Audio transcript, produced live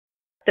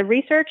the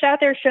research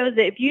out there shows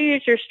that if you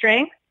use your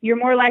strength, you're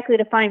more likely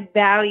to find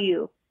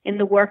value in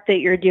the work that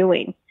you're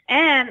doing.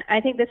 And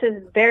I think this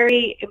is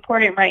very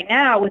important right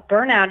now with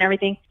burnout and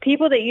everything.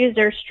 People that use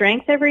their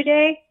strengths every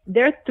day,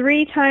 they're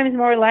 3 times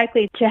more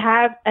likely to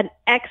have an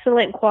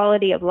excellent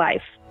quality of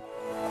life.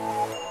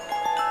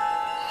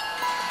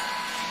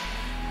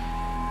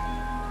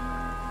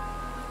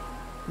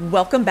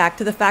 Welcome back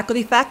to the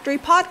Faculty Factory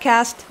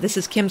podcast. This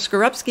is Kim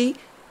Skorupski.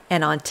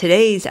 And on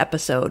today's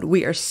episode,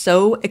 we are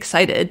so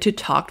excited to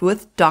talk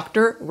with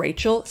Dr.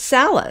 Rachel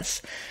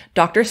Salas.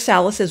 Dr.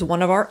 Salas is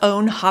one of our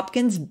own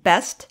Hopkins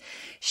best.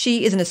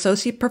 She is an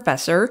associate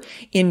professor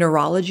in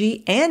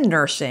neurology and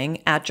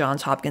nursing at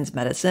Johns Hopkins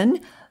Medicine,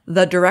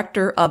 the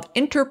director of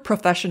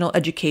interprofessional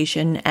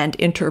education and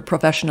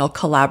interprofessional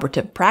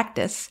collaborative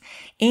practice,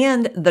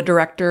 and the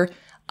director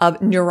of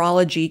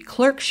Neurology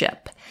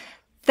Clerkship.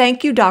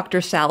 Thank you,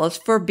 Dr. Salas,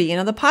 for being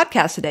on the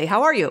podcast today.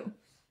 How are you?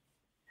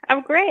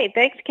 I'm great.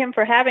 Thanks, Kim,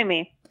 for having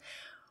me.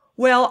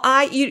 Well,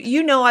 I've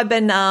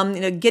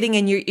been getting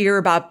in your ear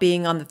about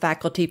being on the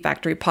Faculty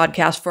Factory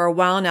podcast for a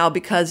while now,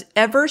 because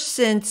ever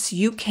since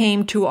you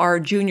came to our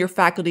junior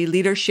faculty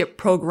leadership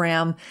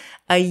program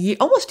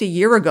almost a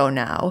year ago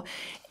now,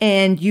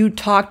 and you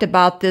talked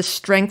about this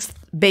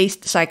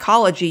strengths-based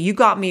psychology, you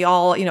got me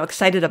all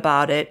excited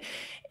about it.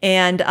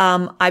 And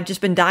I've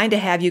just been dying to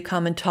have you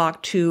come and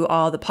talk to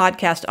the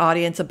podcast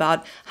audience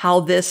about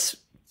how this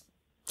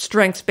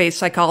strengths-based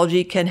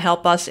psychology can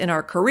help us in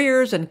our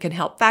careers and can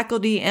help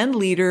faculty and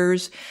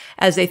leaders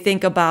as they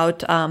think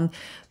about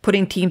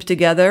putting teams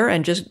together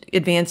and just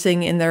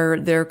advancing in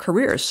their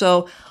careers.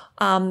 So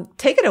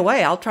take it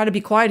away. I'll try to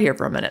be quiet here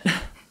for a minute.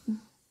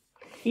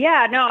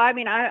 Yeah, no, I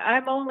mean,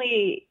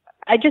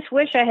 I just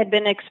wish I had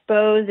been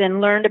exposed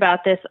and learned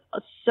about this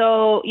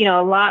so,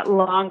 a lot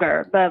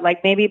longer, but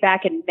like maybe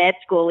back in med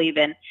school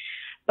even.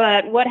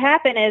 But what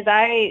happened is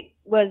I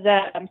was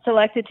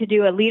selected to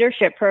do a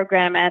leadership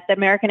program at the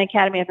American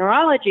Academy of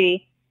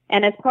Neurology.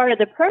 And as part of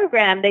the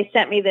program, they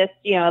sent me this,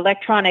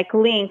 electronic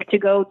link to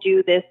go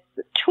do this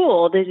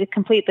tool, to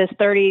complete this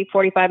 30,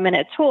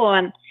 45-minute tool.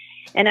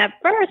 And at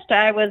first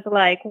I was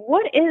like,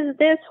 what is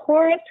this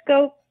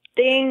horoscope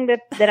thing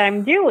that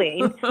I'm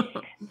doing?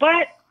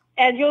 But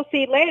as you'll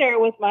see later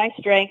with my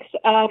strengths,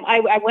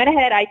 I went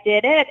ahead, I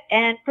did it.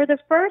 And for the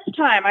first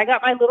time, I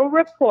got my little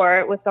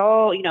report with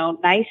all,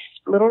 nice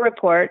little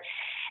report.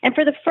 And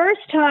for the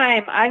first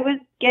time, I was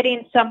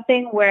getting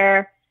something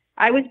where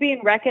I was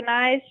being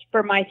recognized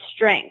for my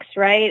strengths,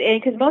 right?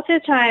 And because most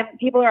of the time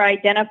people are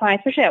identifying,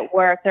 especially at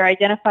work, they're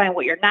identifying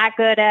what you're not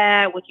good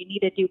at, what you need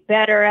to do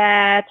better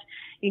at,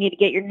 you need to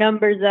get your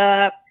numbers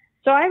up.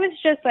 So I was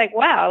just like,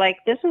 wow, like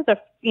this is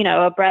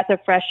a breath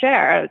of fresh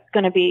air. It's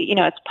going to be,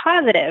 it's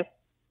positive.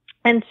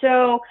 And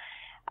so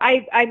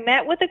I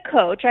met with a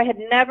coach. I had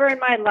never in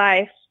my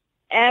life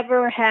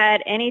ever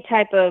had any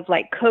type of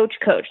like coach,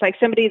 like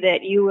somebody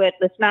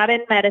that's not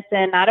in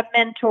medicine, not a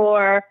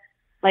mentor,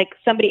 like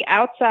somebody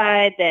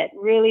outside that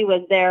really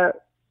was there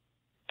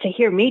to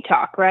hear me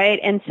talk. Right.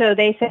 And so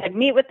they said,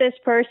 meet with this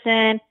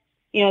person,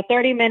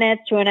 30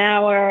 minutes to an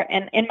hour.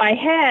 And in my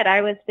head,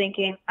 I was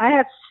thinking, I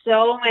have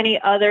so many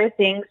other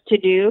things to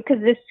do,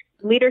 because this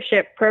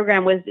leadership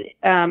program was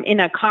in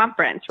a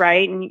conference,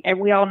 right? And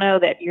we all know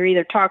that you're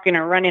either talking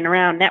or running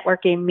around,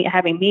 networking,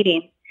 having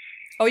meetings.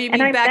 Oh, you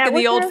mean back in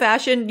the old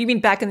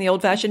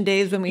fashioned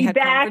days when we had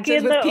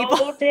conferences with people? Back in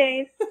the old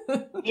days.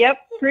 Yep.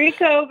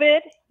 Pre-COVID.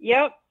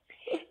 Yep.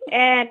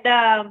 And,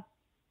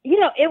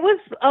 it was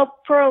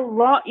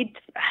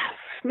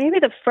maybe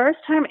the first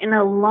time in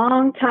a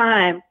long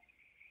time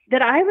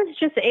that I was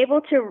just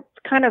able to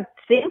kind of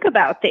think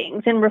about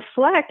things and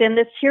reflect. And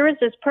here was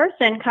this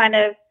person kind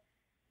of,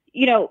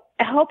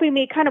 helping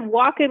me, kind of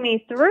walking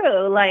me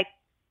through, like,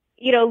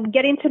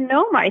 getting to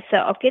know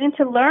myself, getting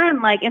to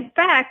learn, like, in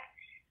fact,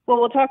 what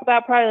we'll talk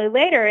about probably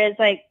later is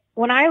like,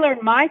 when I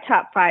learned my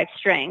top 5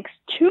 strengths,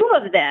 2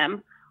 of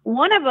them,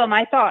 one of them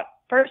I thought,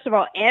 first of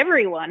all,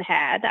 everyone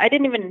had. I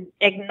didn't even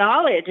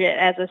acknowledge it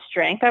as a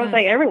strength. I was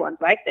like,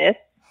 everyone's like this.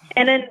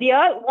 And then the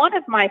other one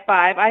of my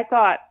 5, I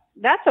thought,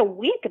 that's a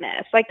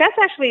weakness. Like, that's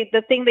actually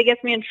the thing that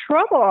gets me in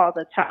trouble all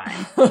the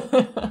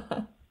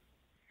time.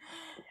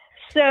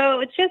 So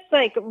it's just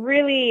like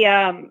really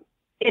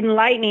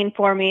enlightening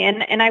for me.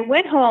 And I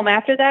went home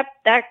after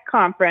that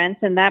conference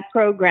and that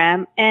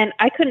program, and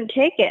I couldn't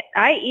take it.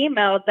 I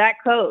emailed that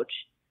coach,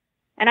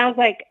 and I was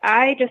like,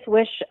 I just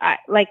wish I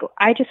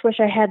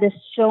had this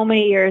so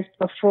many years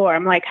before.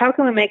 I'm like, how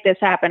can we make this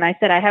happen? I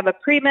said, I have a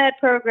pre-med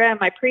program,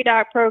 my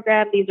pre-doc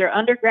program. These are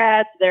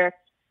undergrads. They're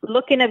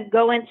looking to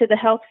go into the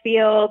health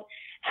field.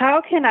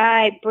 How can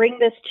I bring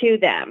this to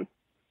them?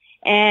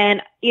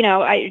 And,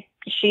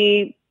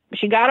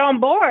 she got on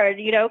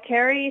board,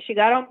 Carrie, she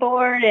got on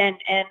board and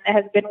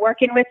has been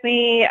working with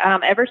me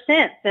ever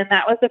since. And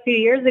that was a few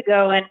years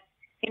ago. And,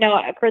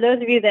 for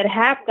those of you that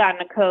have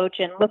gotten a coach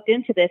and looked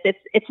into this,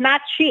 it's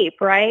not cheap,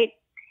 right?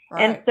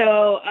 And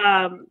so,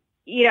 I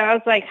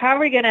was like, how are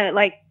we going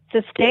to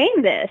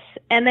sustain this?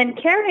 And then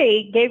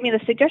Carrie gave me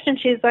the suggestion.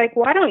 She's like,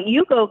 why don't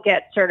you go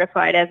get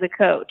certified as a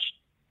coach?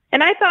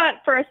 And I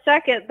thought for a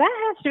second,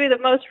 that has to be the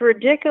most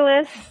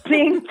ridiculous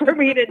thing for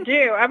me to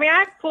do. I mean,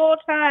 I'm full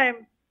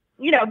time,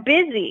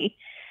 busy.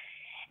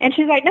 And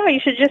she's like, no, you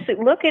should just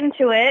look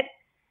into it.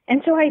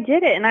 And so I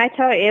did it. And I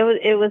tell you,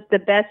 it was the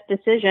best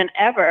decision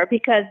ever,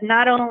 because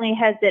not only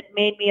has it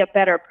made me a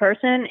better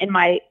person in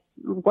my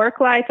work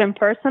life and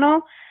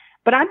personal,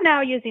 but I'm now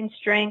using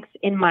strengths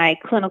in my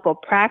clinical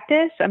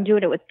practice. I'm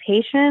doing it with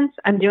patients.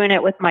 I'm doing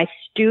it with my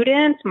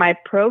students, my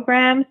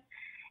programs.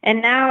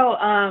 And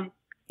now,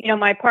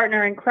 my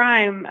partner in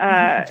crime,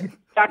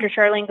 Dr.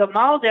 Charlene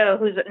Gamaldo,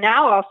 who's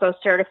now also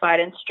certified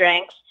in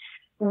strengths,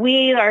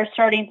 we are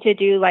starting to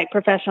do like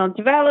professional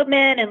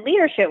development and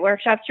leadership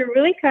workshops to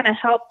really kind of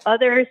help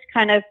others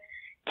kind of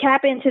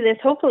tap into this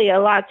hopefully a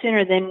lot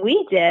sooner than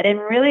we did and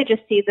really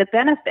just see the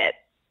benefits.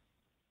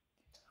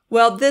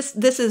 Well, this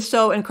is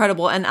so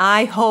incredible. And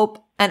I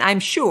hope, and I'm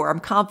sure, I'm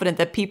confident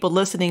that people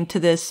listening to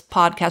this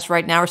podcast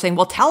right now are saying,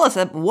 well, tell us,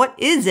 what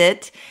is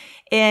it?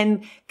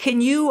 And can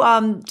you,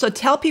 so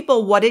tell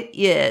people what it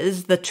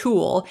is, the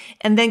tool,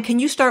 and then can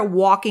you start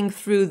walking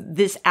through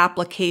this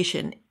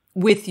application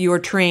with your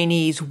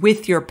trainees,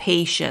 with your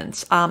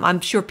patients? I'm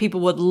sure people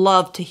would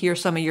love to hear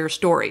some of your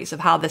stories of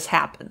how this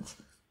happens.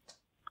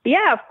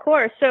 Yeah, of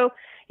course. So,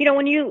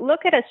 when you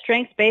look at a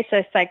strengths-based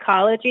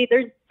psychology,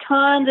 there's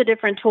tons of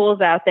different tools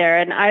out there.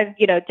 And I've,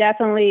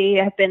 definitely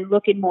have been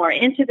looking more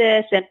into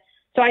this. And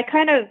so I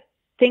kind of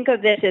think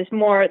of this as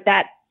more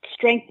that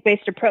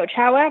strengths-based approach.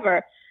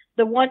 However,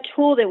 the one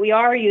tool that we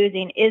are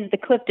using is the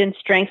Clifton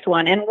Strengths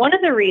one. And one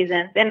of the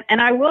reasons, and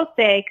I will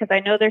say, because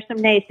I know there's some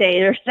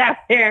naysayers out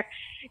there,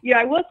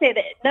 I will say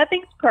that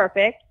nothing's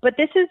perfect, but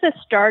this is a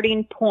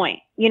starting point.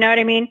 You know what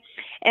I mean?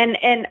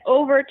 And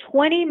over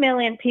 20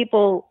 million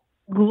people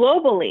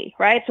globally,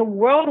 right? So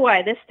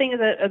worldwide, this thing is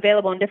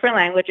available in different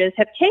languages,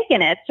 have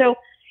taken it. So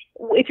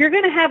if you're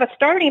going to have a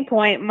starting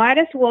point, might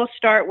as well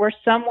start where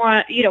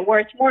someone, where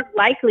it's more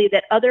likely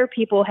that other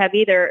people have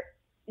either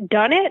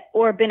done it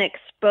or been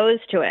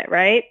exposed to it,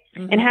 right?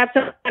 Mm-hmm. And have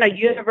some kind of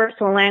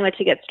universal language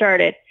to get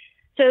started.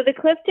 So the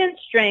Clifton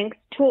Strengths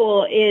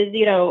tool is,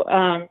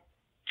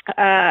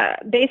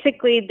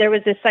 basically there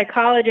was this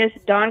psychologist,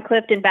 Don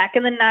Clifton, back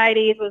in the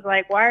 90s, was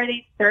like, why are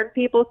these certain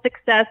people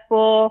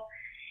successful?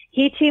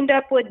 He teamed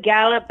up with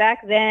Gallup back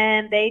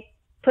then. They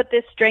put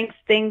this strengths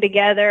thing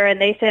together and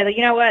they said,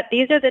 you know what,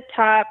 these are the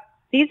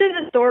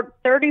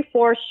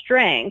 34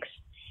 strengths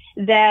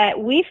that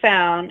we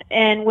found.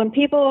 And when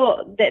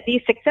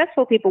these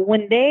successful people,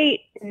 when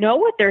they know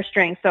what their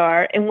strengths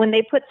are and when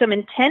they put some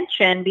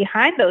intention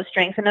behind those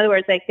strengths, in other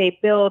words, like they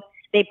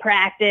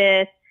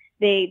practice,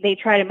 they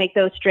try to make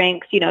those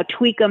strengths,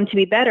 tweak them to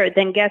be better,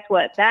 then guess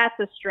what? That's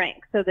a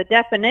strength. So the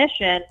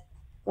definition,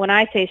 when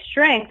I say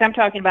strength, I'm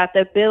talking about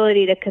the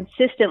ability to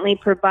consistently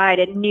provide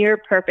a near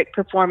perfect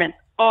performance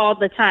all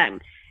the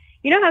time.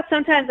 You know how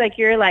sometimes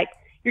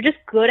you're just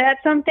good at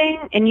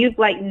something and you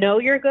know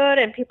you're good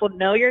and people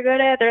know you're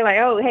good at it. They're like,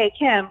 oh, hey,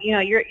 Kim,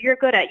 you're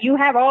good at, you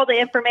have all the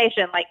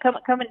information,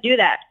 come and do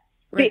that.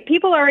 Right.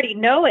 People already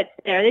know it's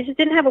there. They just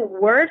didn't have a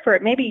word for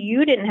it. Maybe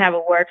you didn't have a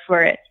word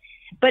for it,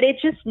 but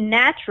it's just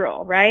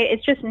natural, right?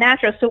 It's just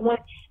natural. So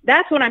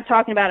that's what I'm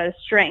talking about as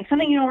strength,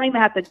 something you don't even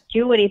have to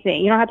do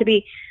anything. You don't have to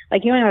be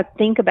you don't have to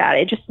think about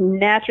it. It just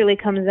naturally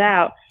comes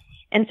out.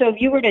 And so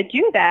if you were to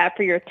do that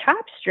for your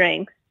top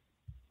strengths,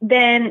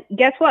 then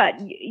guess what?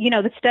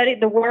 The study,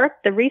 the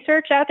work, the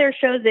research out there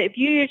shows that if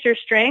you use your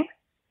strengths,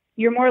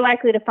 you're more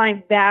likely to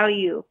find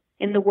value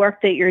in the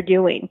work that you're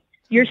doing.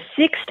 You're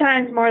 6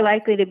 times more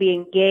likely to be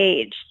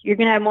engaged. You're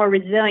going to have more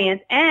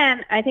resilience.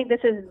 And I think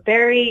this is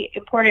very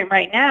important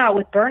right now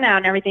with burnout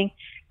and everything.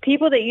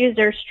 People that use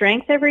their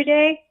strengths every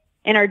day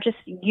and are just,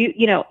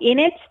 in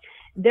it,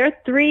 they're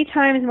 3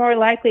 times more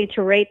likely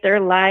to rate their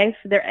life,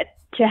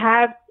 to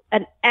have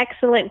an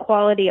excellent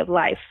quality of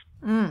life.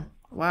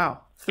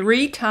 Wow.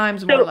 3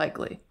 times more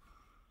likely.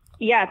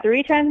 Yeah,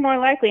 3 times more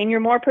likely. And you're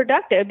more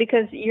productive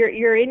because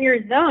you're in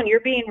your zone.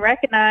 You're being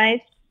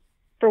recognized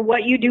for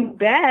what you do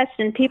best,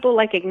 and people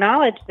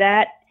acknowledge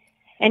that,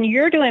 and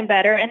you're doing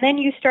better. And then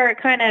you start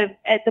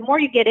the more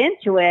you get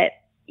into it,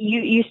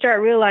 you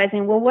start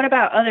realizing, well, what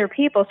about other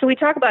people? So we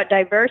talk about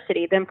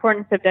diversity, the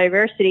importance of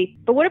diversity,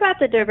 but what about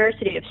the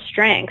diversity of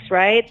strengths,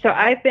 right? So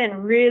I've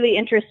been really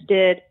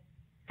interested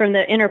from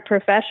the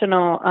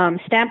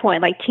interprofessional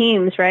standpoint, like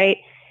teams, right?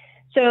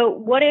 So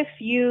what if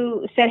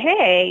you said,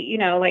 hey,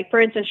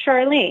 for instance,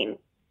 Charlene,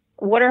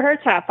 what are her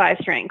top 5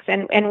 strengths?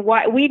 And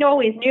why? We'd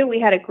always knew we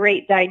had a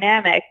great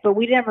dynamic, but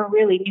we never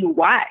really knew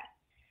why.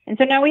 And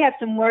so now we have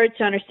some words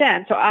to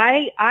understand. So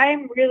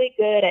I'm really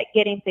good at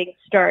getting things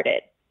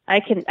started. I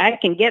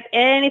can get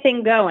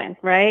anything going,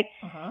 right?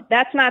 Uh-huh.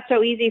 That's not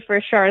so easy for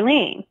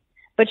Charlene.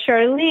 But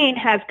Charlene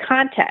has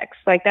context.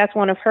 That's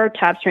one of her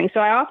top strengths. So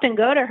I often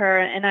go to her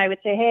and I would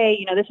say,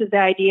 hey, this is the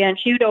idea. And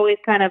she would always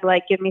kind of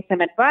give me some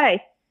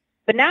advice.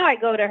 But now I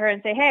go to her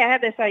and say, hey, I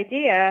have this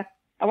idea.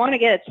 I want to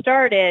get it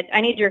started. I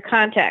need your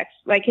context.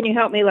 Can you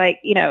help me?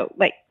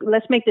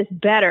 Let's make this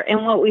better.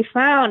 And what we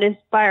found is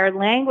by our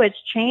language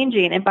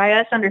changing and by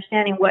us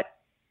understanding what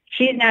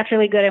she's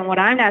naturally good at and what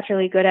I'm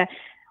naturally good at,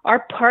 our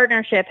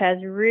partnership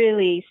has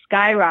really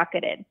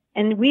skyrocketed.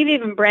 And we've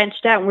even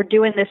branched out. We're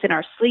doing this in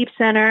our sleep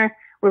center.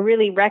 We're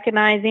really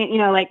recognizing,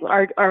 like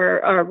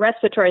our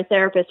respiratory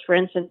therapist, for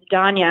instance,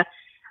 Danya,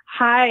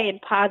 high in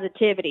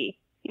positivity.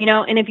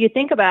 And if you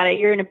think about it,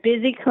 you're in a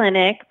busy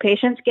clinic,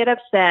 patients get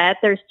upset,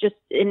 there's just,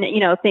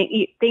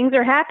 things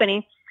are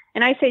happening.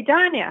 And I say,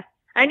 Danya,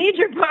 I need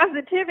your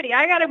positivity.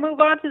 I got to move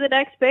on to the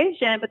next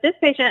patient, but this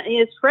patient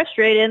is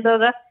frustrated.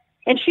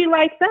 And she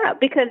lights up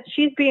because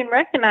she's being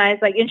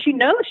recognized, and she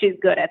knows she's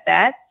good at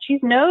that. She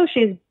knows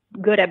she's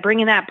good at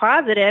bringing that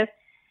positive.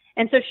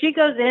 And so she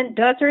goes in,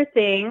 does her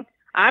thing.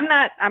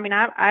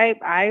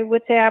 I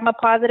would say I'm a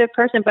positive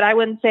person, but I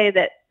wouldn't say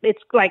that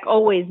it's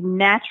always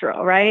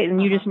natural, right?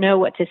 And you just know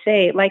what to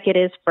say like it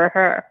is for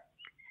her.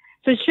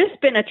 So it's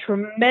just been a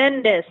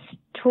tremendous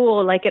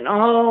tool, in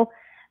all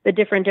the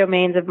different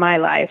domains of my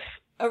life.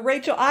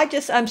 Rachel,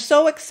 I'm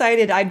so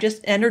excited. I'm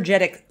just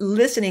energetic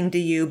listening to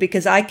you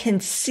because I can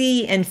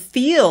see and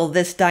feel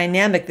this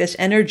dynamic, this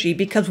energy,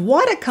 because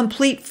what a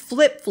complete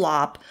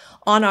flip-flop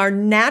on our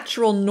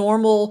natural,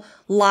 normal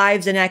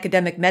lives in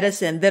academic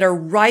medicine that are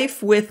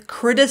rife with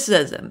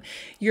criticism.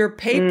 Your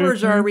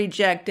papers are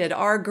rejected.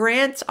 Our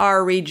grants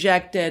are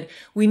rejected.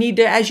 We need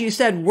to, as you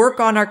said,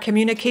 work on our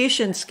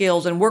communication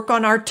skills and work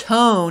on our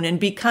tone and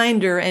be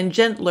kinder and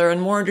gentler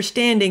and more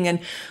understanding. And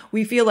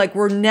we feel like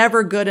we're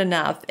never good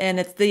enough.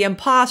 And it's the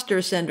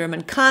imposter syndrome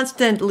and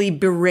constantly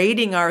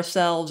berating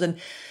ourselves and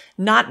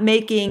not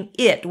making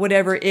it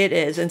whatever it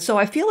is. And so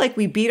I feel like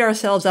we beat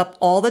ourselves up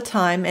all the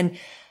time. And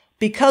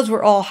because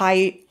we're all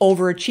high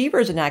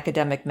overachievers in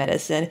academic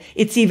medicine,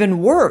 it's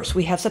even worse.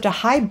 We have such a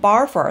high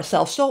bar for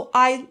ourselves. So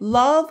I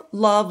love,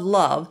 love,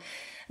 love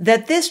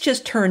that this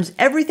just turns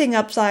everything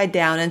upside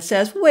down and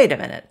says, wait a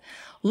minute,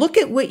 look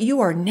at what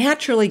you are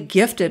naturally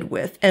gifted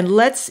with. And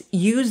let's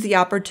use the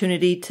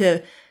opportunity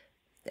to,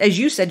 as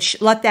you said,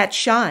 let that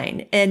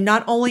shine. And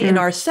not only in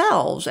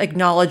ourselves,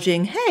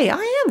 acknowledging, hey,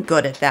 I am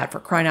good at that, for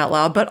crying out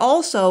loud, but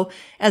also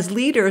as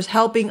leaders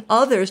helping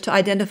others to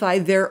identify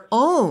their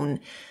own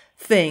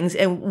things.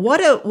 And what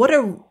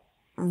a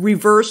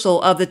reversal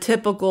of the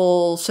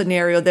typical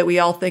scenario that we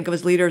all think of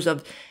as leaders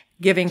of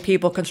giving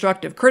people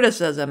constructive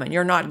criticism. And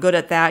you're not good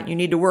at that. You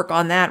need to work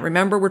on that.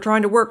 Remember, we're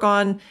trying to work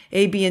on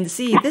A, B, and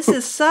C. This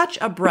is such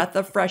a breath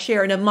of fresh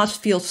air. And it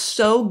must feel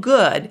so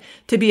good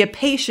to be a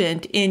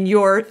patient in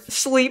your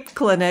sleep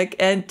clinic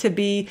and to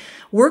be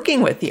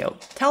working with you.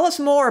 Tell us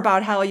more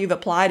about how you've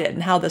applied it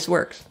and how this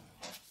works.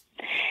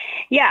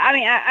 Yeah,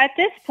 at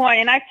this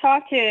point, and I've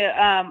talked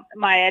to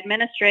my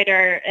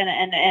administrator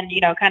and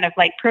kind of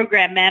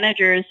program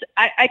managers,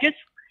 I just,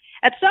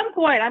 at some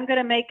point, I'm going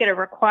to make it a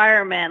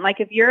requirement.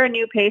 If you're a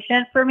new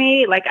patient for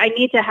me, I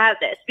need to have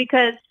this,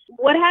 because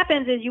what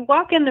happens is you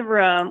walk in the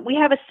room, we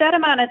have a set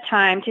amount of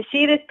time to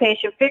see this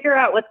patient, figure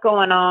out what's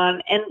going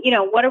on, and,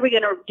 what are we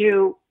going to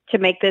do to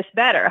make this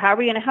better? How are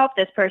we going to help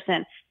this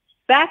person?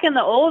 Back in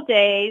the old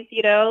days,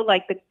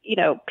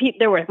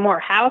 there were more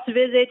house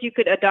visits.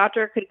 A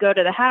doctor could go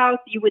to the house.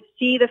 You would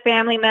see the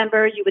family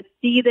members. You would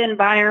see the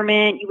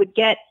environment. You would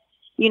get,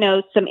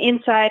 some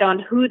insight on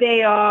who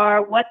they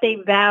are, what they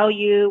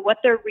value, what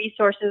their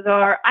resources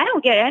are. I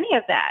don't get any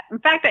of that. In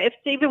fact, it's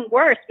even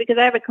worse because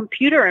I have a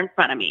computer in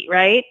front of me,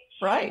 right?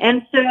 Right.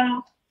 And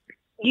so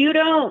you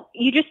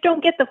just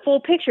don't get the full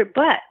picture.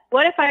 But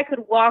what if I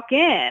could walk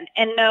in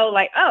and know,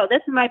 oh,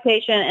 this is my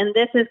patient and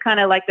this is kind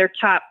of their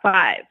top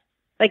 5.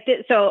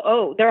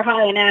 They're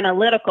high in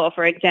analytical,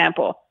 for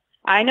example.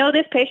 I know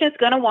this patient's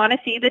going to want to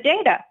see the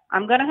data.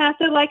 I'm going to have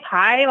to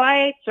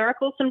highlight,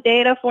 circle some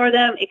data for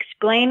them,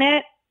 explain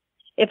it.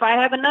 If I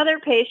have another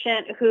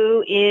patient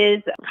who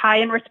is high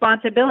in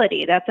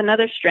responsibility, that's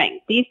another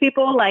strength. These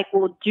people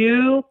will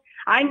do,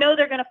 I know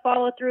they're going to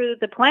follow through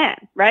the plan,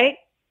 right?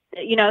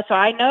 So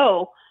I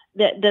know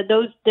that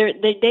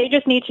they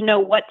just need to know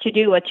what to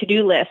do, a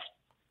to-do list.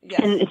 Yes.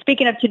 And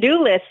speaking of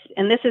to-do lists,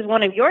 and this is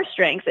one of your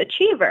strengths,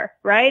 achiever,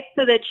 right?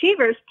 So the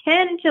achievers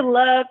tend to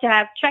love to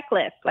have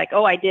checklists,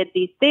 I did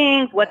these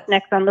things. What's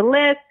next on the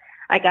list?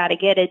 I got to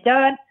get it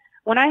done.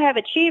 When I have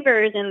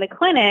achievers in the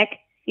clinic,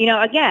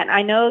 again,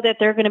 I know that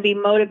they're going to be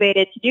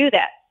motivated to do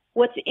that.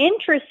 What's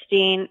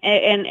interesting,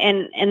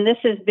 and this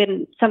has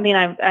been something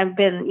I've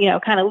been,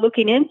 kind of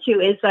looking into,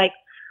 is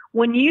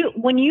when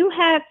you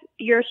have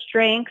your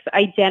strengths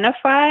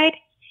identified,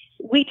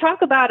 we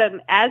talk about them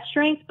as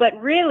strengths, but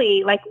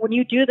really, when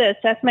you do the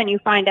assessment, you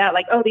find out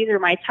oh, these are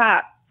my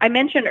top. I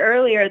mentioned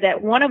earlier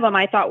that one of them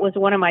I thought was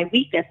one of my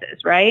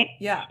weaknesses, right?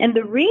 Yeah. And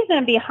the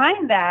reason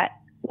behind that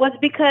was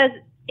because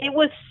it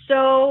was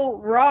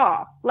so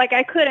raw.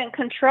 I couldn't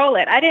control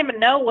it. I didn't even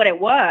know what it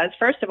was.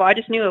 First of all, I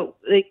just knew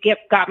it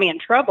got me in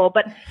trouble,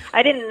 but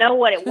I didn't know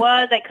what it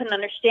was. I couldn't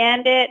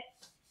understand it.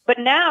 But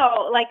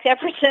now,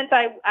 ever since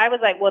I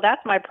was well,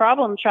 that's my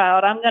problem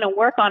child. I'm going to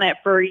work on it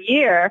for a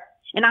year.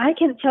 And I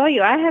can tell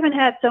you, I haven't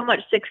had so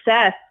much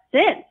success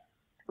since,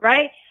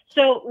 right?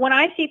 So when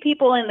I see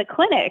people in the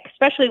clinic,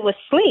 especially with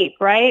sleep,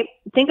 right?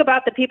 Think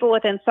about the people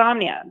with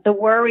insomnia, the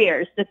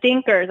worriers, the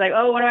thinkers,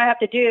 oh, what do I have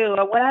to do?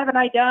 What haven't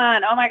I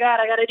done? Oh my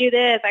God, I got to do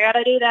this. I got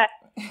to do that.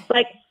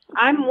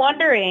 I'm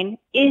wondering,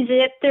 is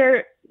it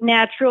their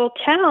natural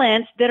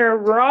talents that are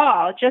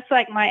raw, just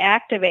like my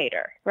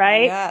activator,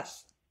 right?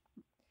 Yes.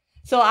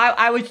 So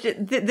I was,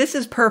 this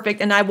is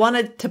perfect. And I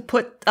wanted to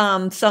put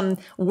some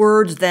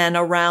words then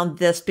around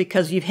this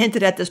because you've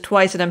hinted at this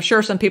twice. And I'm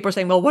sure some people are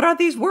saying, well, what are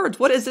these words?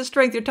 What is this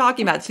strength you're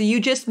talking about? So you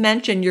just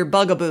mentioned your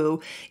bugaboo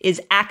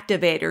is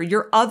activator.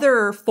 Your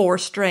other 4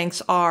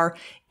 strengths are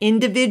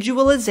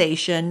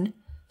individualization,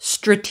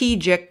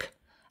 strategic,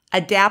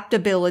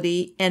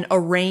 adaptability, and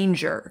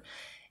arranger.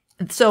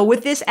 So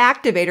with this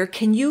activator,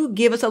 can you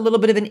give us a little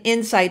bit of an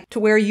insight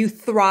to where you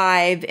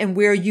thrive and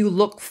where you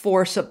look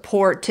for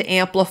support to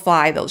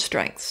amplify those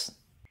strengths?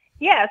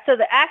 Yeah. So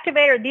the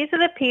activator, these are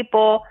the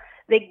people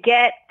that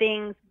get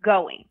things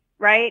going,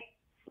 right?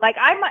 Like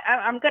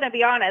I'm going to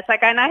be honest,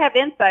 like, and I have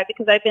insight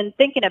because I've been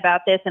thinking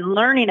about this and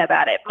learning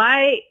about it.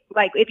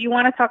 If you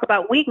want to talk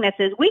about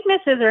weaknesses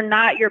are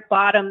not your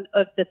bottom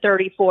of the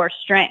 34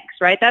 strengths,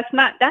 right?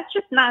 That's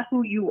just not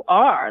who you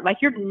are.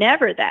 Like, you're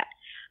never that.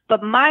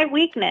 But my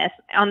weakness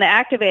on the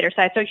activator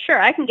side, so sure,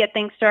 I can get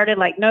things started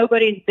like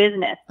nobody's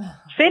business.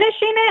 Finishing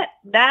it,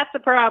 that's a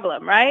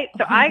problem, right?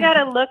 So I got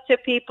to look to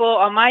people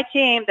on my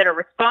team that are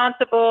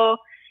responsible,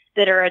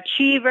 that are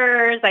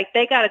achievers. Like,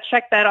 they got to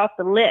check that off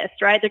the list,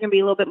 right? They're going to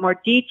be a little bit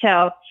more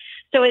detailed.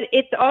 So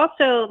it's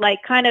also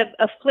like kind of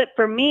a flip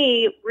for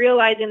me,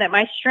 realizing that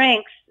my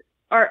strengths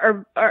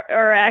are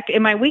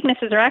and my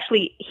weaknesses are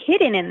actually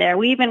hidden in there.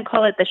 We even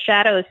call it the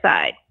shadow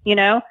side, you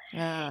know?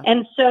 Yeah.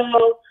 And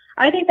so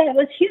I think that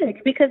was huge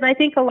because I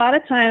think a lot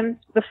of times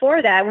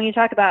before that, when you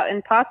talk about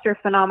imposter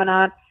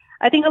phenomenon,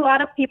 I think a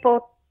lot of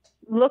people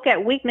look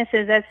at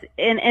weaknesses as,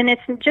 and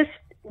it's just,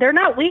 they're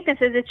not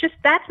weaknesses. It's just,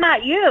 that's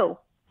not you.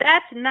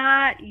 That's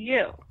not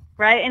you,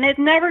 right? And it's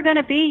never going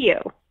to be you.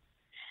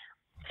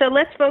 So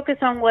let's focus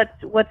on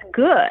what's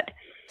good.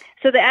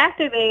 So the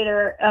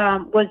activator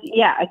was,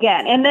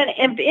 again. And then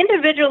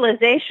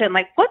individualization,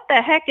 like, what the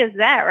heck is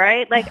that,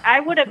 right? Like, I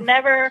would have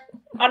never,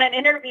 on an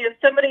interview, if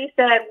somebody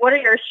said, what are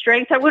your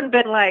strengths? I wouldn't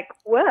have been like,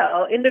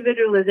 well,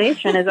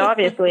 individualization is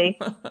obviously.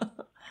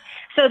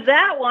 So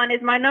that one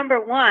is my number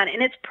one.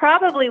 And it's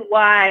probably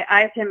why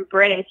I've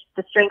embraced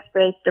the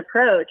strengths-based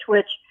approach,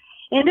 which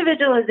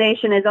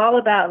individualization is all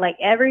about, like,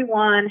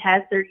 everyone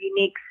has their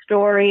unique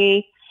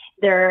story.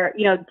 They're,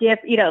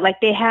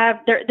 like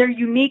they're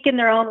unique in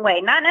their own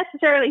way, not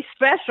necessarily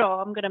special.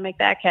 I'm going to make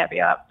that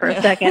caveat for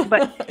a second,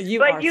 but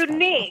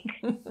unique,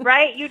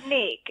 right?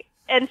 Unique.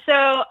 And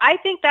so I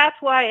think that's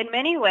why in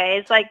many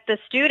ways, like, the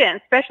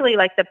students, especially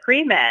like the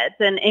pre-meds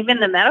and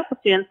even the medical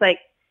students, like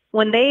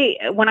when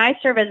I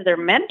serve as their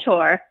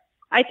mentor,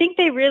 I think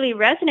they really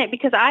resonate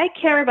because I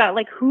care about,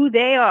 like, who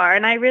they are.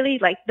 And I really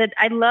like that.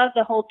 I love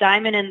the whole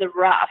diamond in the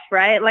rough,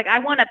 right? Like, I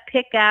want to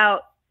pick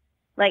out,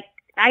 like,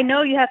 I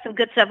know you have some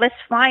good stuff. Let's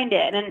find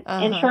it. And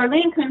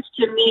Charlene comes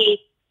to me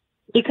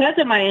because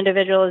of my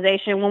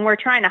individualization when we're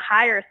trying to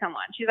hire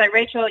someone. She's like,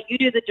 Rachel, you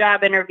do the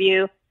job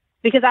interview,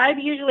 because I'm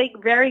usually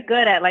very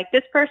good at, like,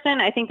 this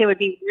person, I think they would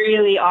be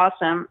really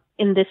awesome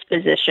in this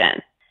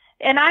position.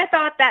 And I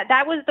thought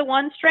that was the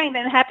one strength,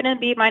 and it happened to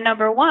be my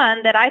number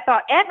one that I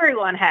thought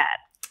everyone had.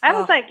 I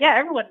was like, yeah,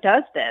 everyone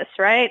does this,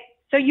 right?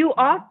 So you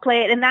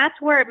off-play it, and that's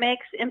where it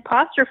makes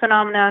imposter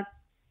phenomenon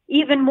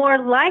even more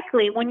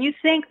likely when you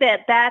think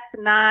that that's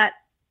not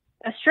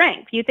a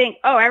strength. You think,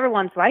 oh,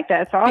 everyone's like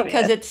that. It's obvious.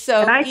 Because it's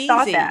so and I easy.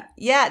 Thought that.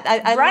 Yeah,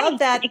 I love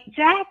that.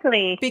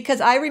 Exactly. Because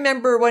I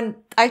remember when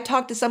I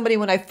talked to somebody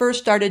when I first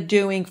started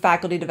doing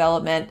faculty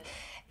development,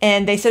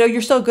 and they said, oh,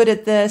 you're so good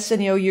at this,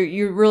 and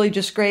you're really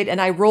just great. And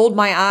I rolled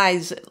my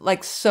eyes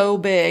like so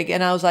big,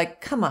 and I was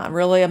like, come on,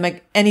 really? I'm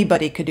like,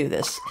 anybody could do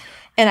this.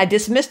 And I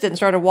dismissed it and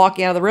started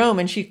walking out of the room,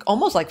 and she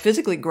almost like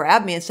physically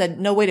grabbed me and said,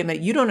 no, wait a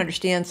minute, you don't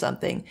understand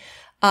something.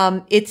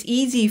 It's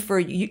easy for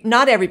you.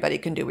 Not everybody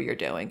can do what you're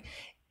doing.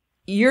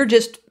 You're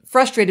just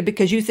frustrated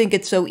because you think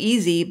it's so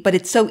easy, but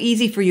it's so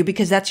easy for you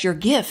because that's your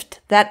gift.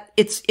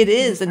 It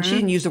is. And she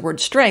didn't use the word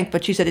strength,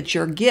 but she said it's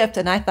your gift.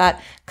 And I thought,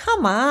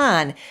 come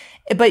on.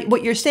 But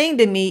what you're saying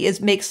to me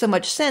makes so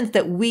much sense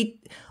that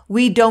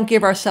we don't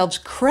give ourselves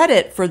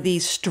credit for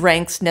these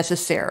strengths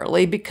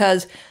necessarily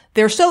because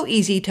they're so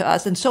easy to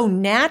us and so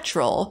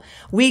natural.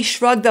 We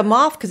shrug them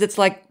off because it's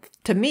like,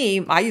 to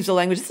me, I use the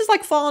language, this is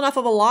like falling off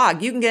of a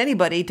log. You can get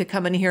anybody to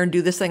come in here and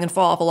do this thing and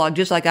fall off a log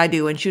just like I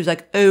do. And she was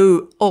like,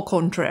 oh, au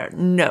contraire,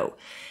 no.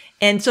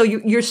 And so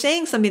you're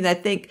saying something that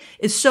I think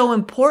is so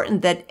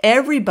important, that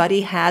everybody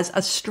has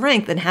a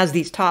strength and has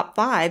these top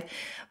 5,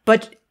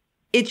 but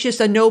it's just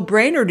a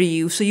no-brainer to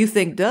you. So you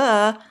think,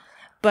 duh.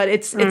 But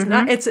it's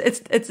not, it's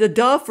a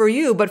duh for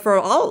you. But for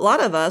a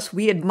lot of us,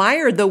 we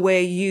admire the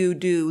way you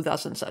do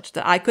thus and such,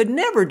 that I could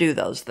never do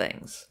those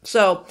things.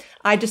 So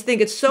I just think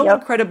it's so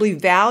incredibly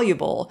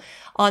valuable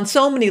on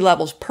so many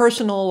levels,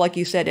 personal, like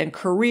you said, and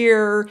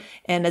career,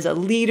 and as a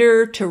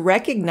leader, to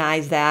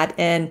recognize that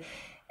and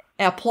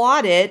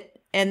applaud it,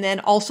 and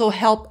then also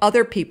help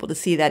other people to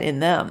see that in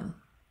them.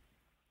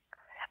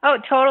 Oh,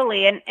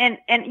 totally.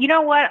 And you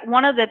know what?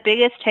 One of the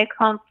biggest take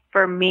homes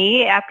for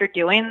me after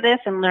doing this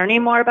and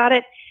learning more about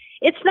it,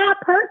 it's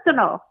not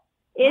personal.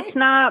 It's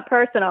not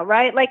personal,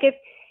 right? Like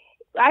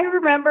I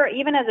remember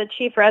even as a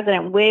chief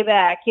resident way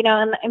back,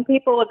 and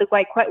people would be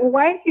like, well,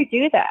 why did you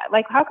do that?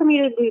 Like, how come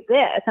you didn't do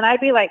this? And I'd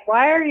be like,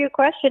 why are you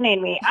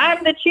questioning me?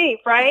 I'm the chief,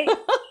 right?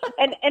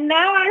 and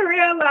now I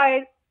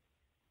realize,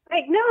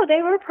 like, no,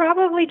 they were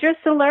probably just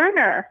a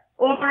learner.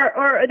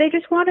 Or they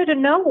just wanted to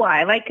know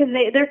why, like, because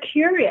they're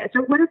curious.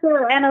 Or what if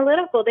they're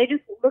analytical? They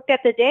just looked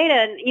at the data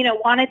and,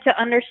 wanted to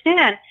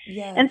understand.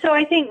 Yes. And so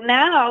I think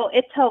now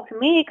it's helped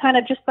me kind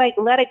of just like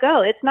let it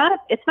go. It's not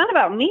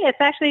about me. It's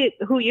actually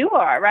who you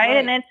are, right?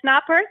 And it's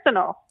not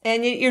personal.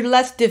 And you're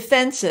less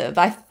defensive.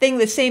 I think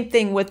the same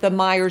thing with the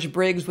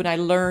Myers-Briggs when I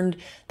learned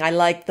I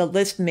like the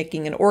list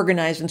making and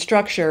organized and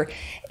structure.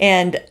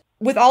 And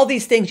with all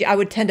these things, I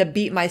would tend to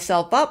beat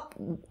myself up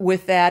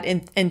with that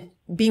and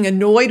being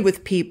annoyed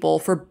with people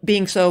for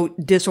being so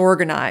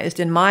disorganized,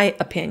 in my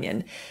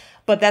opinion.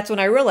 But that's when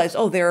I realized,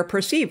 they're a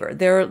perceiver.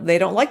 They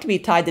don't like to be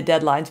tied to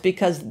deadlines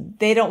because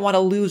they don't want to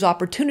lose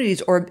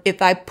opportunities. Or if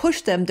I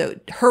push them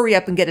to hurry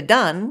up and get it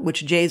done,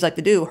 which Jays like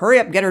to do, hurry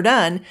up, get her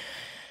done,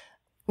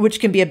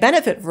 which can be a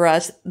benefit for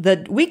us.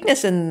 The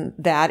weakness in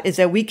that is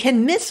that we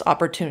can miss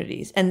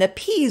opportunities. And the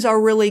P's are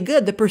really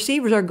good. The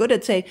perceivers are good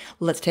at saying,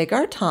 let's take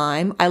our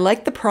time. I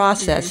like the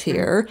process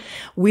here.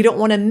 We don't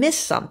want to miss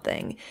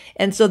something.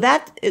 And so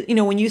that,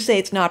 when you say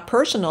it's not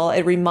personal,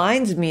 it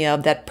reminds me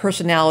of that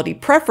personality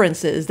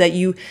preferences that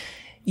you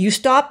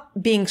stop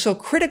being so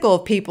critical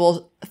of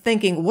people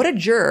thinking, what a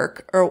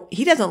jerk, or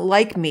he doesn't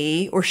like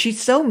me, or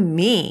she's so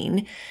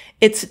mean.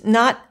 It's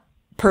not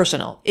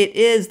personal. It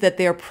is that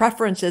their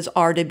preferences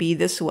are to be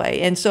this way.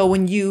 And so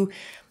when you,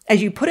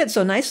 as you put it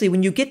so nicely,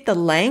 when you get the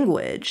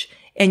language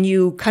and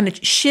you kind of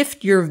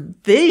shift your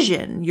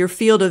vision, your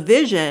field of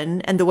vision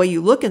and the way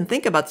you look and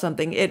think about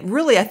something, it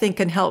really, I think,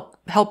 can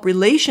help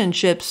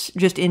relationships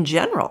just in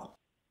general.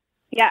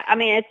 Yeah. I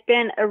mean, it's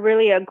been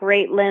a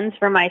great lens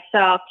for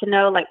myself to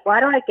know, like, why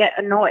do I get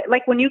annoyed?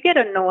 Like when you get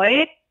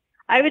annoyed,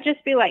 I would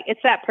just be like, it's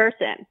that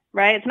person,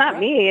 right? It's not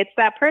me. It's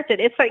that person.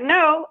 It's like,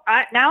 no,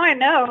 now I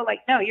know,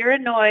 like, no, you're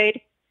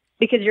annoyed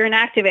because you're an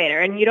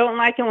activator and you don't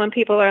like it when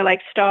people are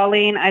like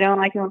stalling. I don't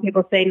like it when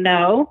people say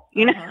no,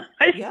 I'm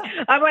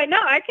like,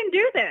 no, I can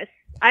do this.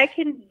 I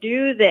can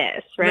do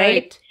this.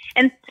 Right.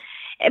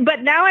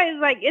 But now I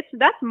was like,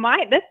 that's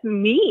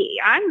me.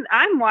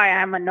 I'm why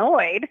I'm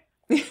annoyed.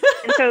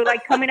 And so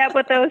like coming up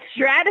with those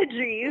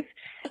strategies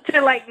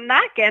to like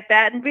not get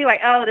that and be like,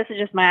 oh, this is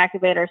just my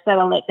activator.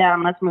 Settle it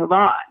down. Let's move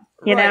on.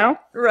 You know?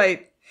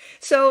 Right.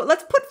 So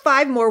let's put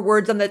 5 more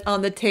words on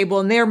the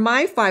table. And they're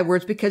my 5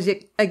 words because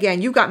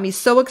again, you got me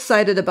so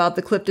excited about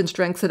the Clifton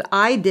Strengths that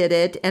I did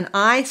it. And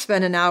I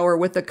spent an hour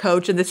with a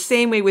coach, and the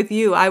same way with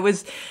you.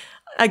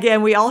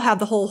 Again, we all have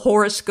the whole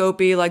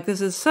horoscopy, like,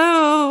 this is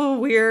so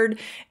weird.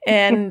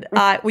 And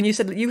when you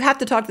said you have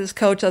to talk to this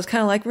coach, I was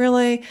kind of like,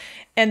 really?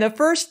 And the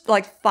first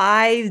like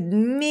 5,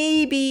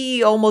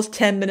 maybe almost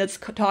 10 minutes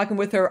talking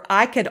with her,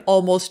 I could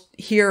almost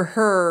hear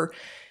her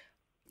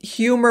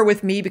humor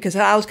with me because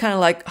I was kind of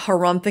like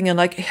harumphing and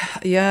like,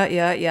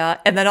 yeah.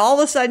 And then all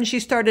of a sudden she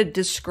started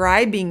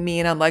describing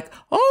me and I'm like,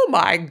 oh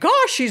my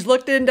gosh, she's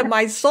looked into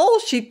my soul.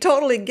 She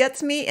totally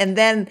gets me. And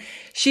then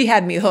she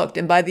had me hooked.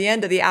 And by the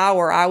end of the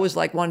hour, I was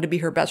like, wanted to be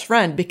her best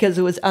friend because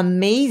it was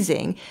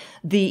amazing,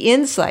 the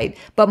insight.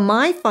 But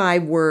my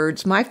 5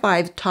 words, my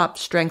 5 top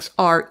strengths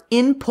are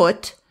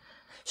input,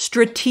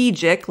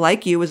 strategic,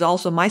 like you is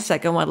also my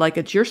second one, like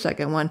it's your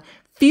second one,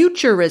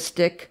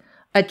 futuristic,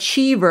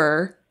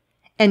 achiever,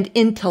 and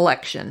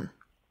intellection.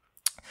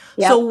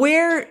 Yep. So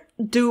where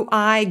do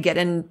I get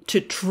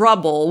into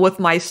trouble with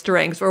my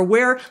strengths,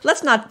 or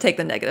let's not take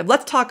the negative.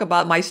 Let's talk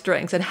about my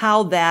strengths and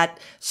how that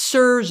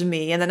serves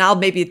me. And then I'll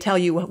maybe tell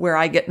you where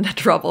I get into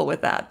trouble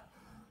with that.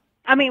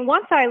 I mean,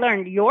 once I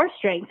learned your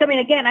strengths, I mean,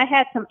 again, I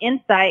had some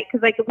insight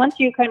because like once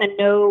you kind of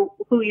know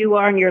who you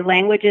are and your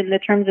language in the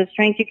terms of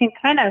strengths, you can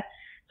kind of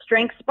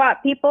strength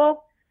spot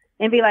people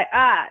and be like,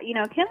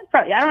 Kim's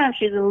probably, I don't know if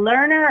she's a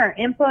learner or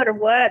input or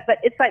what, but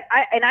it's like,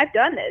 I've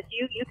done this.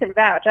 You can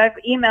vouch. I've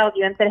emailed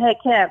you and said, hey,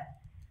 Kim,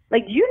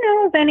 like, do you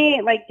know of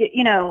any, like,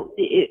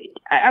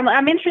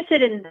 I'm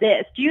interested in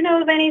this. Do you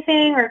know of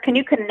anything, or can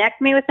you connect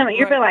me with someone?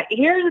 You're like,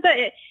 here's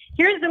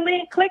the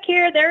link, click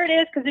here, there it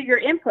is, because of your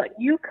input.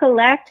 You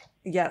collect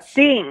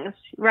things,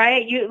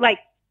 right? You like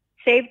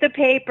save the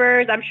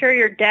papers. I'm sure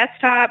your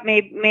desktop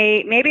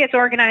maybe it's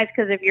organized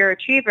because of your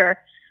achiever,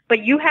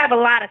 but you have a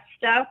lot of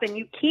stuff and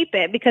you keep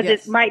it because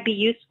it might be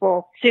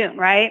useful soon,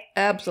 right?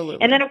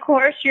 Absolutely. And then, of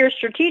course, you're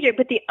strategic.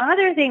 But the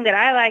other thing that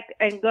I like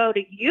and go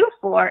to you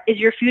for is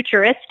your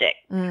futuristic,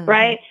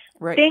 right?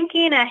 Right?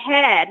 Thinking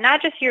ahead,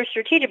 not just your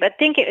strategic, but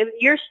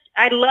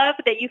I love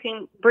that you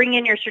can bring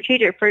in your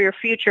strategic for your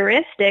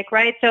futuristic,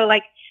 right? So,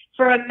 like,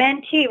 for a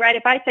mentee, right,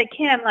 if I say,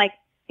 Kim, like,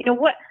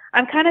 what,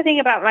 I'm kind of thinking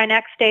about my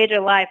next stage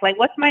of life. Like,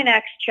 what's my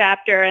next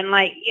chapter? And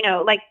like,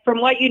 like from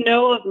what you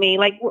know of me,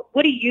 like,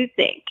 what do you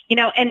think?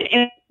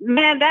 And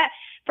man,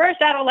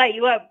 that'll light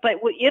you up, but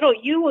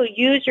you will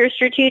use your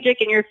strategic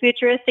and your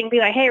futuristic and be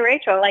like, hey,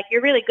 Rachel, like,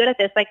 you're really good at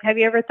this. Like, have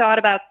you ever thought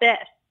about this?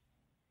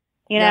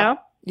 You know?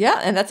 Yeah.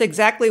 And that's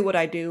exactly what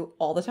I do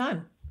all the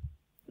time.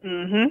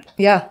 Mm-hmm.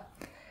 Yeah.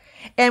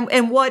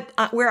 And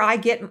where I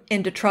get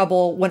into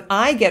trouble when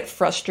I get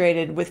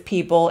frustrated with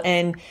people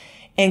and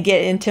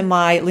get into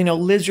my,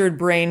 lizard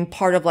brain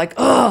part of like,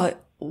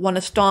 want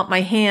to stomp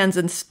my hands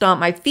and stomp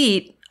my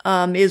feet,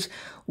 is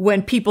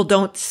when people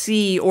don't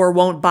see or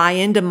won't buy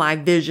into my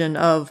vision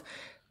of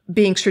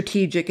being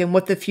strategic and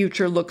what the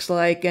future looks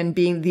like and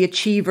being the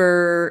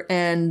achiever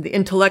and the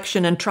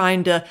intellection and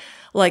trying to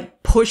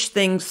like push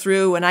things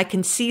through. And I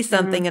can see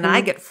something and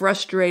I get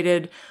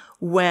frustrated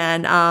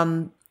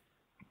when,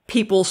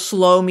 people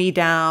slow me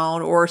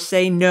down or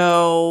say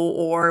no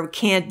or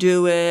can't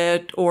do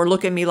it or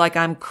look at me like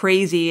I'm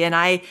crazy. And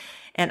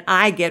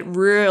I get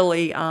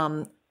really,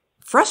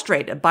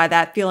 frustrated by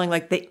that feeling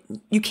like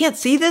you can't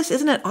see this.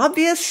 Isn't it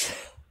obvious?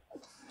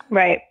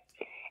 Right.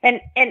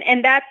 And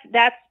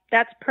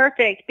that's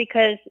perfect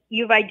because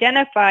you've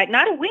identified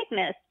not a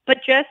weakness,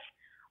 but just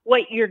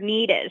what your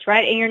need is,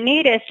 right? And your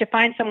need is to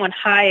find someone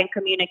high in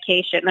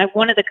communication, like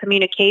one of the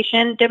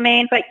communication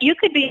domains. Like you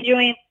could be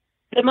doing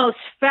the most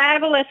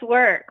fabulous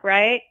work,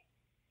 right?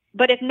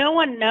 But if no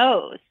one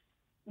knows,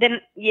 then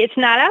it's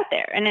not out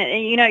there. And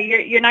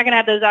you're not going to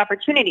have those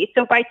opportunities.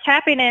 So by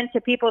tapping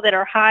into people that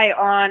are high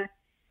on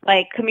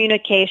like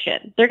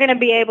communication, they're going to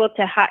be able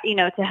to,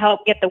 to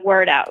help get the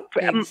word out.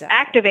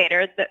 Exactly.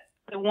 Activator,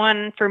 the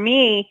one for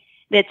me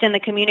that's in the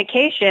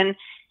communication,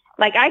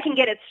 like I can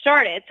get it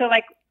started. So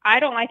like, I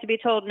don't like to be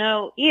told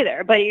no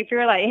either. But if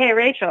you're like, hey,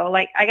 Rachel,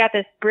 like I got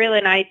this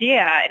brilliant idea.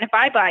 And if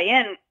I buy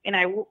in, and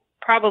I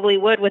probably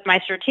would with my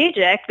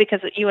strategic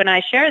because you and I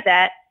shared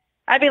that,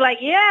 I'd be like,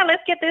 yeah,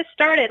 let's get this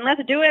started and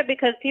let's do it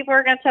because people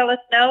are going to tell us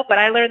no. But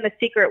I learned the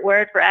secret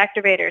word for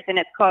activators and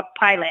it's called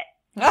pilot.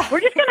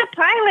 We're just going to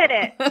pilot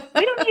it.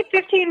 We don't need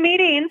 15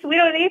 meetings. We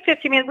don't need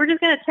 15 minutes. We're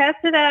just going to test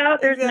it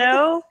out. There's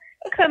no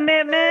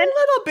commitment. A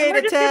little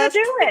beta test.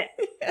 We're just going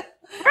to do it.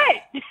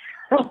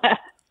 Right.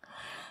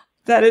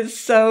 That is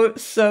so,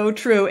 so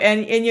true.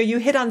 And you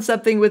hit on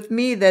something with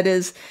me that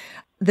is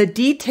the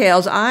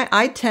details.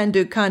 I tend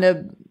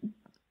to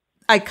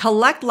I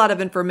collect a lot of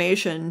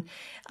information.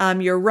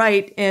 You're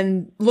right.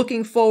 And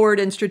looking forward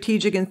and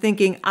strategic and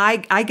thinking,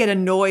 I get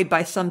annoyed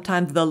by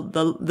sometimes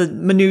the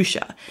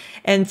minutia.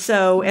 And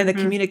so, and the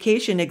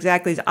communication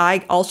exactly.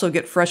 I also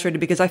get frustrated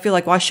because I feel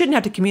like, well, I shouldn't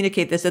have to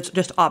communicate this. It's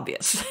just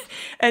obvious.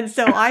 And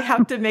so I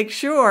have to make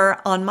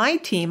sure on my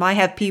team, I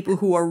have people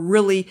who are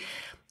really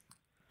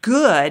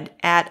good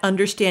at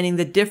understanding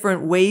the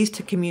different ways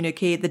to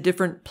communicate, the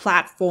different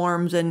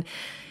platforms. And,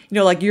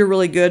 like you're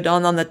really good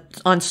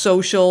on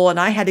social. And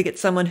I had to get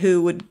someone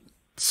who would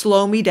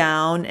slow me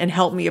down and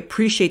help me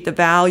appreciate the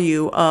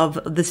value of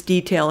this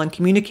detail and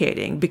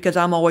communicating because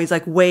I'm always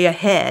like way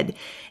ahead.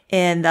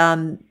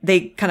 And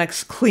they kind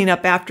of clean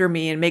up after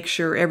me and make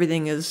sure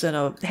everything is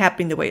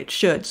happening the way it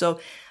should.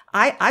 So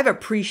I've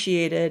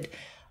appreciated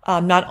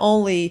not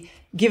only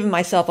giving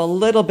myself a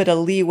little bit of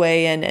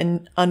leeway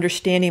and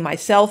understanding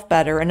myself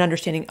better and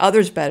understanding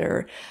others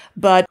better,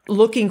 but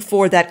looking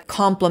for that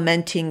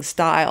complementing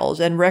styles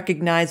and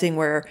recognizing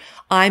where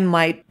I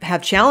might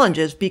have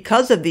challenges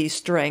because of these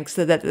strengths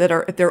that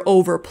are, if they're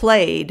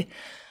overplayed,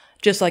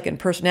 just like in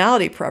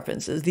personality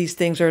preferences, these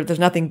things there's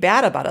nothing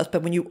bad about us,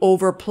 but when you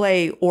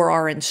overplay or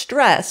are in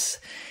stress,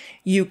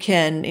 you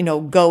can,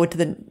 go into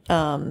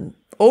the,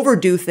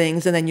 overdo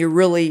things and then you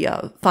really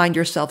find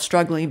yourself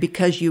struggling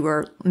because you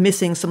are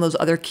missing some of those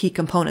other key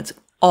components.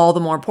 All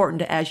the more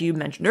important, as you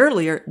mentioned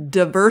earlier,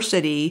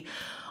 diversity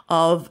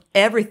of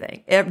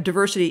everything.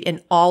 Diversity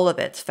in all of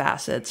its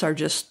facets are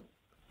just,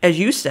 as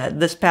you said,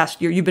 this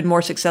past year, you've been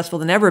more successful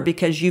than ever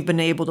because you've been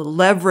able to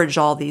leverage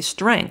all these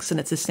strengths. And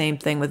it's the same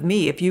thing with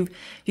me. If you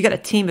got a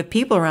team of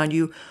people around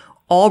you,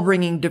 all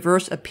bringing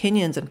diverse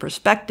opinions and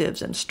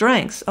perspectives and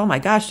strengths, oh my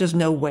gosh, there's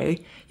no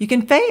way you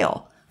can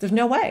fail. There's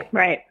no way.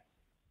 Right.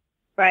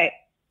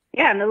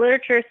 Yeah. And the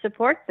literature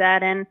supports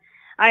that. And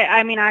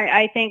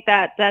I think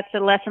that that's a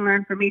lesson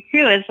learned for me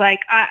too, is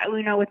like,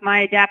 with my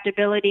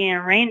adaptability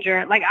and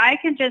Ranger, like I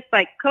can just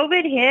like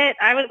COVID hit.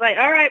 I was like,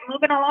 all right,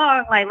 moving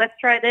along. Like, let's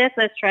try this.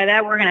 Let's try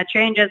that. We're going to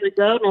change as we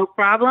go. No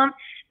problem.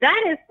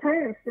 That is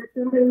tough for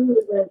somebody who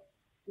is like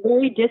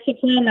very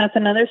disciplined. That's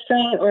another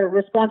strength or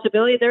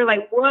responsibility. They're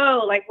like,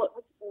 whoa, like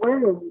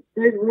whoa,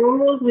 there's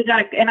rules.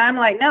 And I'm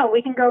like, no,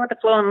 we can go with the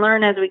flow and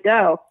learn as we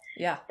go.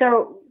 Yeah.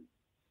 So,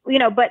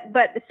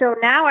 but so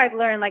now I've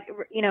learned, like,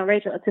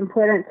 Rachel, it's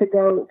important to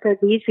go for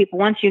these people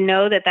once you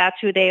know that that's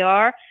who they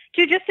are,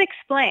 to just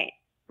explain,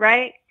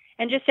 right?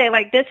 And just say,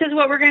 like, this is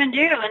what we're going to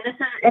do, and this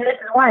is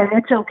why, and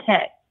it's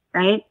okay,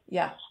 right?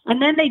 Yeah.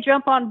 And then they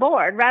jump on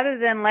board rather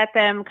than let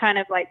them kind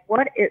of like,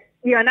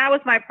 and that was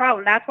my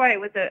problem. That's why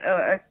it was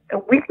a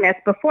weakness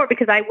before,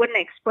 because I wouldn't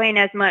explain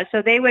as much.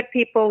 So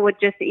people would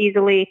just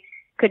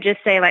could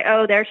just say like,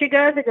 oh, there she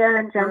goes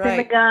again, jumping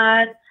the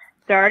gun,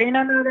 starting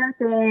another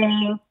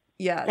thing.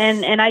 Yes.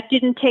 And I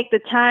didn't take the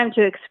time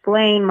to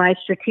explain my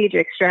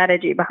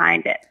strategy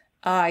behind it.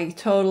 I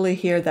totally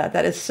hear that.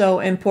 That is so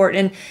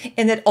important.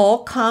 And it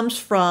all comes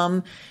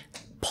from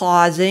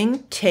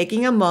pausing,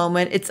 taking a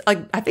moment. It's I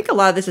think a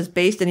lot of this is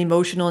based in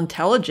emotional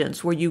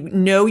intelligence, where you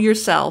know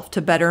yourself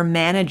to better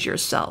manage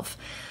yourself.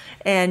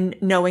 and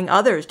knowing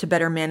others to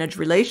better manage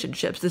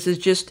relationships. This is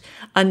just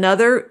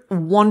another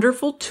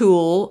wonderful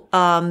tool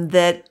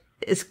that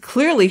is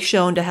clearly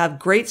shown to have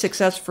great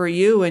success for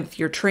you and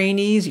your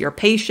trainees, your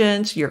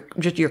patients, your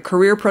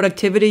career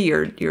productivity,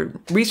 your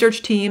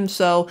research team.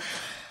 So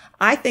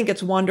I think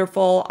it's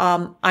wonderful.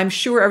 I'm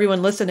sure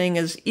everyone listening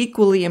is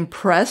equally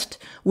impressed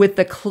with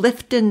the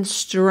Clifton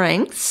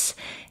Strengths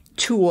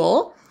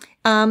tool.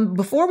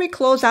 Before we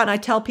close out and I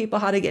tell people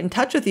how to get in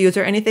touch with you, is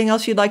there anything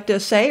else you'd like to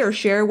say or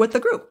share with the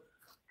group?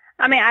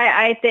 I mean,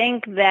 I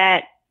think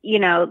that,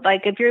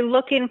 like if you're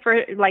looking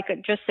for like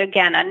just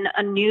again,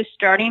 a new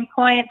starting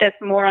point that's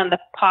more on the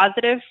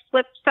positive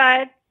flip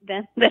side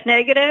than the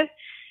negative,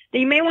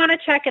 then you may want to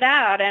check it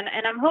out.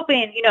 And I'm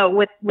hoping,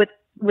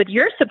 with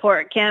your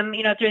support, Kim,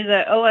 through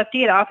the OFD,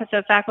 the Office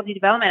of Faculty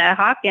Development at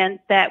Hopkins,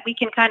 that we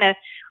can I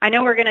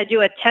know we're going to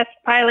do a test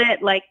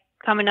pilot like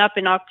coming up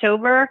in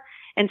October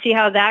and see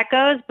how that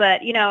goes.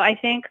 But, I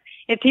think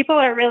if people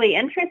are really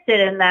interested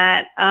in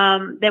that,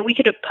 that we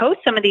could post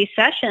some of these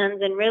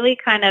sessions and really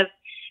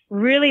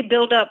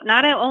build up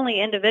not only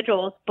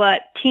individuals,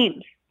 but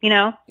teams,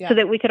 so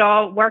that we could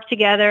all work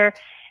together,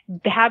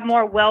 have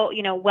more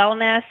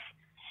wellness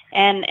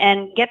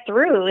and get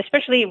through,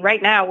 especially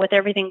right now with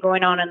everything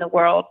going on in the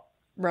world.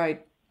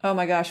 Right. Oh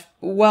my gosh.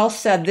 Well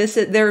said.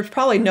 There's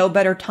probably no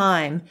better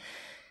time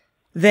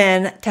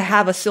than to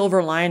have a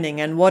silver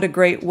lining. And what a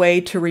great way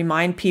to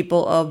remind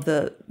people of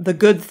the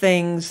good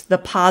things, the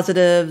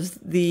positives,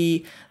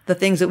 the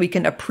things that we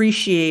can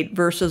appreciate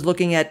versus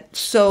looking at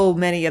so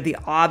many of the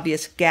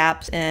obvious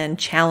gaps and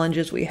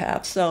challenges we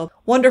have. So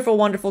wonderful,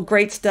 wonderful,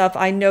 great stuff.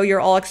 I know you're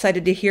all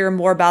excited to hear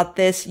more about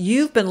this.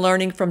 You've been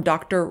learning from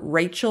Dr.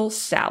 Rachel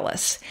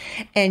Salas,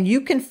 and you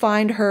can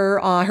find her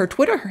on her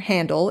Twitter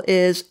handle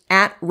is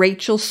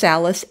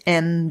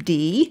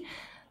 @RachelSalasMD.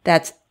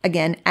 That's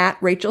again,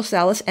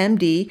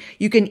 @RachelSalasMD.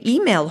 You can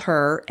email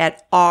her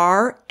at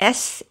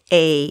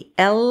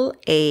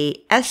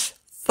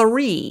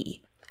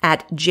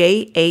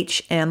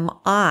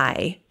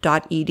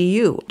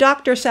rsalas3@jhmi.edu.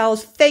 Dr.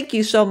 Salas, thank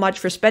you so much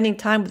for spending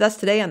time with us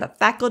today on the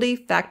Faculty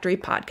Factory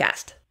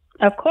podcast.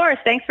 Of course.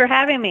 Thanks for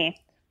having me.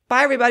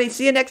 Bye, everybody.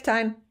 See you next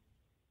time.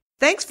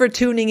 Thanks for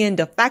tuning in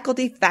to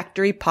Faculty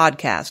Factory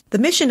Podcast. The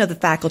mission of the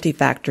Faculty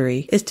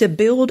Factory is to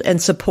build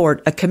and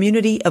support a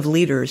community of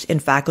leaders in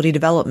faculty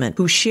development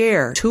who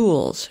share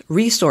tools,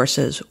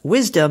 resources,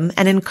 wisdom,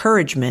 and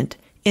encouragement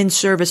in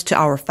service to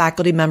our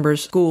faculty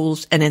members,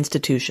 schools, and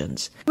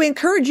institutions. We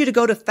encourage you to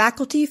go to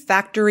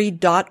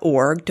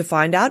facultyfactory.org to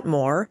find out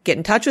more. Get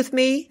in touch with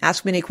me,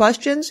 ask me any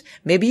questions.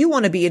 Maybe you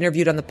want to be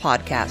interviewed on the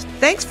podcast.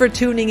 Thanks for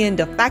tuning in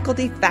to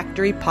Faculty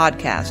Factory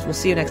Podcast. We'll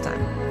see you next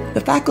time. The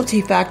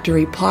Faculty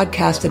Factory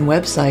podcast and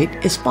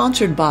website is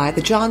sponsored by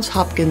the Johns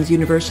Hopkins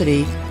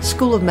University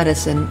School of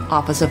Medicine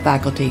Office of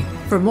Faculty.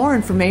 For more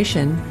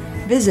information,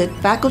 visit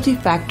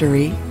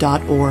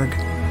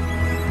facultyfactory.org.